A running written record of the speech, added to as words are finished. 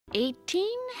18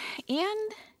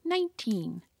 and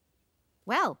 19.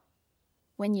 Well,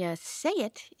 when you say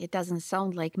it, it doesn't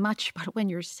sound like much, but when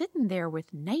you're sitting there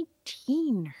with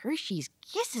 19 Hershey's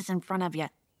Kisses in front of you,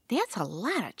 that's a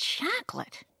lot of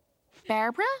chocolate.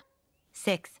 Barbara?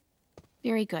 6.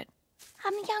 Very good.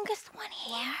 I'm the youngest one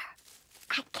here.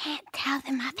 I can't tell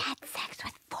them I've had sex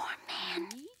with 4 men.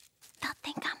 They'll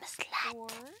think I'm a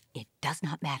slut. It does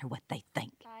not matter what they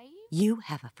think. You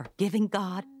have a forgiving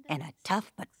God and a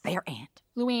tough but fair aunt.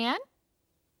 Luann?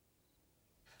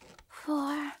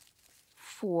 4.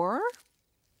 4.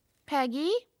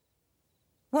 Peggy?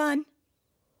 1.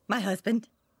 My husband.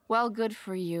 Well, good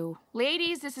for you.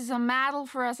 Ladies, this is a model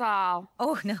for us all.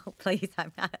 Oh, no, please,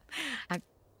 I'm not.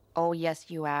 Oh, yes,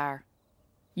 you are.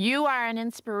 You are an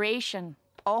inspiration,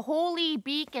 a holy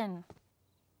beacon.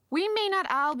 We may not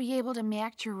all be able to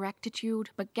match your rectitude,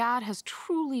 but God has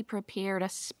truly prepared a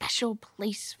special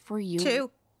place for you.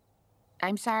 2.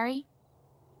 I'm sorry?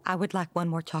 I would like 1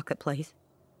 more chocolate, please.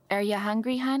 Are you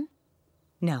hungry, hun?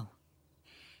 No.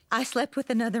 I slept with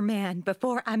another man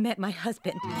before I met my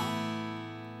husband.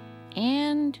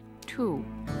 And 2.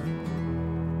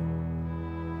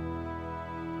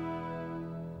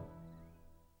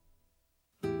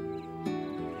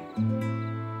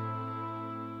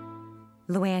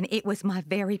 Luann, it was my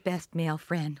very best male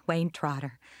friend, Wayne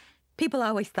Trotter. People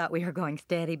always thought we were going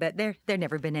steady, but there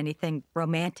never been anything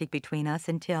romantic between us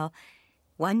until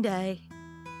one day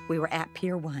we were at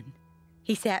Pier 1.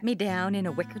 He sat me down in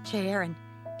a wicker chair and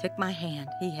took my hand.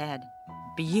 He had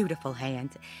beautiful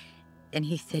hands. And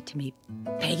he said to me,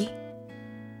 "Peggy,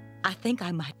 I think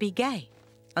I might be gay."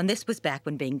 And this was back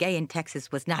when being gay in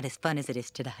Texas was not as fun as it is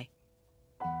today.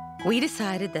 We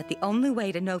decided that the only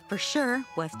way to know for sure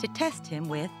was to test him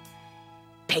with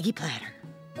Peggy Platter.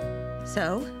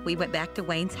 So we went back to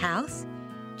Wayne's house,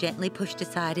 gently pushed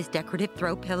aside his decorative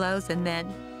throw pillows, and then,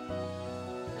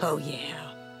 oh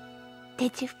yeah.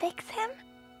 Did you fix him?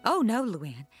 Oh no,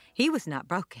 Luann, he was not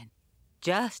broken,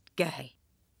 just gay.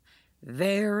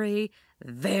 Very,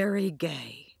 very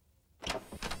gay.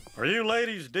 Are you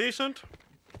ladies decent?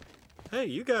 Hey,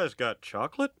 you guys got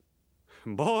chocolate?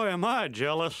 Boy, am I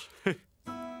jealous.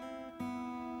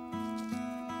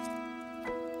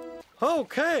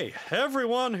 Okay,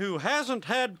 everyone who hasn't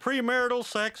had premarital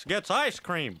sex gets ice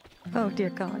cream. Oh, dear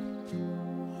God.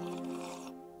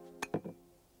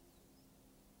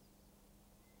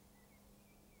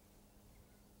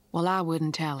 Well, I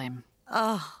wouldn't tell him.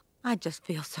 Oh, I just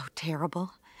feel so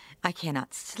terrible. I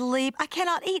cannot sleep. I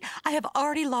cannot eat. I have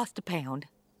already lost a pound.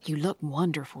 You look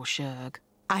wonderful, Shug.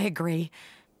 I agree.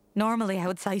 Normally, I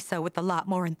would say so with a lot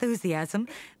more enthusiasm,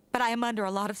 but I am under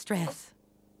a lot of stress.